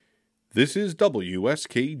This is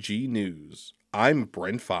WSKG News. I'm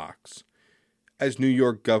Brent Fox. As New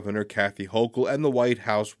York Governor Kathy Hochul and the White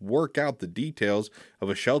House work out the details of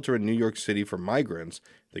a shelter in New York City for migrants,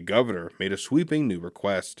 the governor made a sweeping new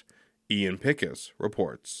request. Ian Pickus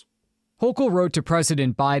reports. Hochul wrote to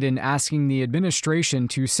President Biden asking the administration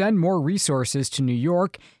to send more resources to New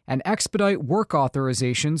York and expedite work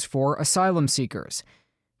authorizations for asylum seekers.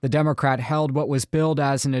 The Democrat held what was billed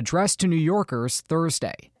as an address to New Yorkers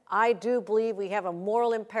Thursday. I do believe we have a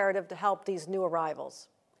moral imperative to help these new arrivals.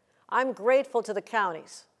 I'm grateful to the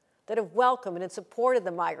counties that have welcomed and supported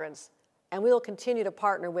the migrants, and we will continue to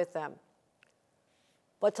partner with them.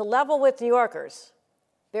 But to level with New Yorkers,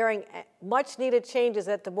 bearing much-needed changes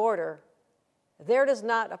at the border, there does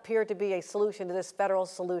not appear to be a solution to this federal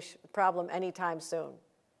problem anytime soon. And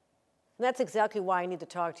that's exactly why I need to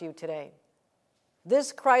talk to you today.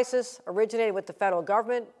 This crisis originated with the federal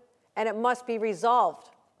government, and it must be resolved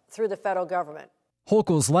through the federal government.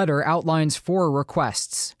 Hochul's letter outlines 4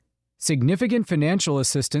 requests. Significant financial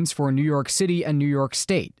assistance for New York City and New York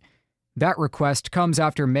State. That request comes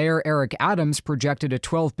after Mayor Eric Adams projected a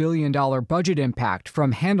 $12 billion budget impact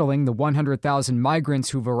from handling the 100,000 migrants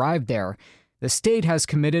who've arrived there. The state has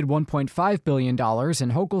committed $1.5 billion, and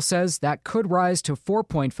Hochul says that could rise to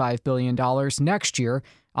 $4.5 billion next year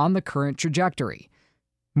on the current trajectory.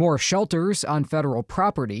 More shelters on federal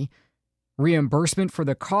property. Reimbursement for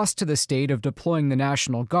the cost to the state of deploying the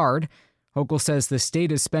National Guard. Hochul says the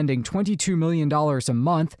state is spending $22 million a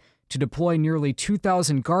month to deploy nearly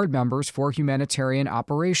 2,000 Guard members for humanitarian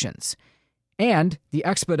operations. And the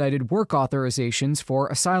expedited work authorizations for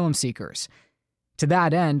asylum seekers. To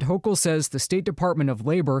that end, Hochul says the State Department of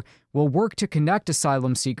Labor will work to connect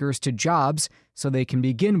asylum seekers to jobs so they can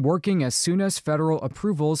begin working as soon as federal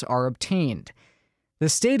approvals are obtained. The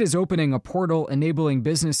state is opening a portal enabling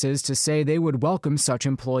businesses to say they would welcome such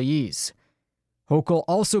employees. Hochul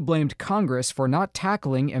also blamed Congress for not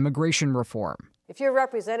tackling immigration reform. If you're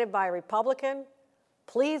represented by a Republican,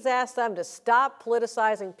 please ask them to stop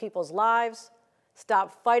politicizing people's lives,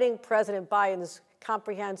 stop fighting President Biden's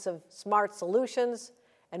comprehensive, smart solutions,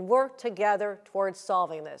 and work together towards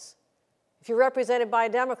solving this. If you're represented by a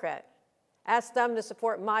Democrat, ask them to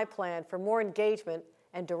support my plan for more engagement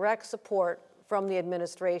and direct support from the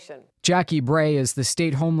administration. Jackie Bray is the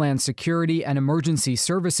State Homeland Security and Emergency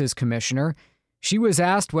Services Commissioner. She was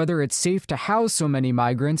asked whether it's safe to house so many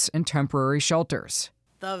migrants in temporary shelters.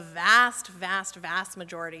 The vast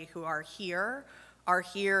majority who are here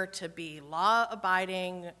to be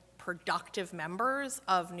law-abiding, productive members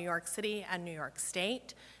of New York City and New York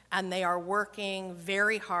State, and they are working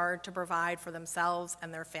very hard to provide for themselves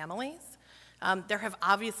and their families. There have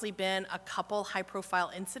obviously been a couple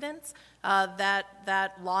high-profile incidents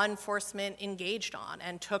that law enforcement engaged on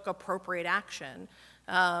and took appropriate action.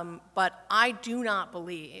 But I do not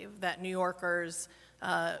believe that New Yorkers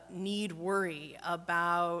need worry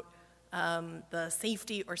about the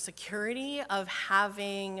safety or security of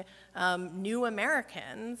having new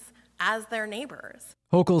Americans as their neighbors.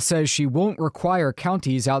 Hochul says she won't require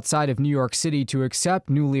counties outside of New York City to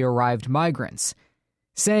accept newly arrived migrants.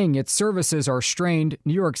 Saying its services are strained,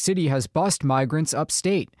 New York City has bused migrants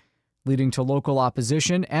upstate, leading to local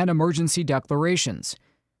opposition and emergency declarations.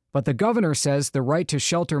 But the governor says the right to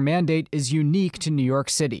shelter mandate is unique to New York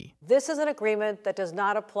City. This is an agreement that does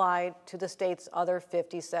not apply to the state's other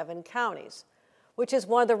 57 counties, which is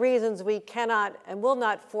one of the reasons we cannot and will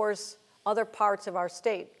not force other parts of our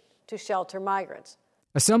state to shelter migrants.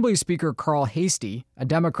 Assembly Speaker Carl Hastie, a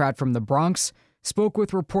Democrat from the Bronx, spoke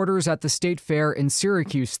with reporters at the state fair in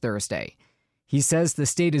Syracuse Thursday. He says the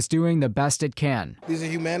state is doing the best it can. These are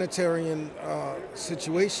humanitarian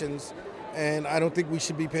situations, and I don't think we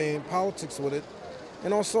should be playing politics with it.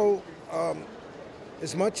 And also,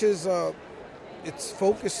 as much as it's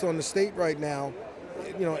focused on the state right now,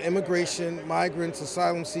 immigration, migrants,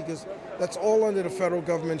 asylum seekers, that's all under the federal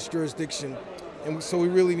government's jurisdiction. And so we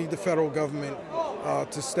really need the federal government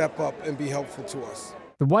to step up and be helpful to us.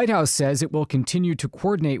 The White House says it will continue to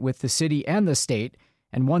coordinate with the city and the state,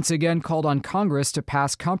 and once again called on Congress to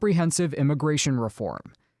pass comprehensive immigration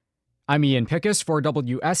reform. I'm Ian Pickus for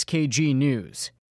WSKG News.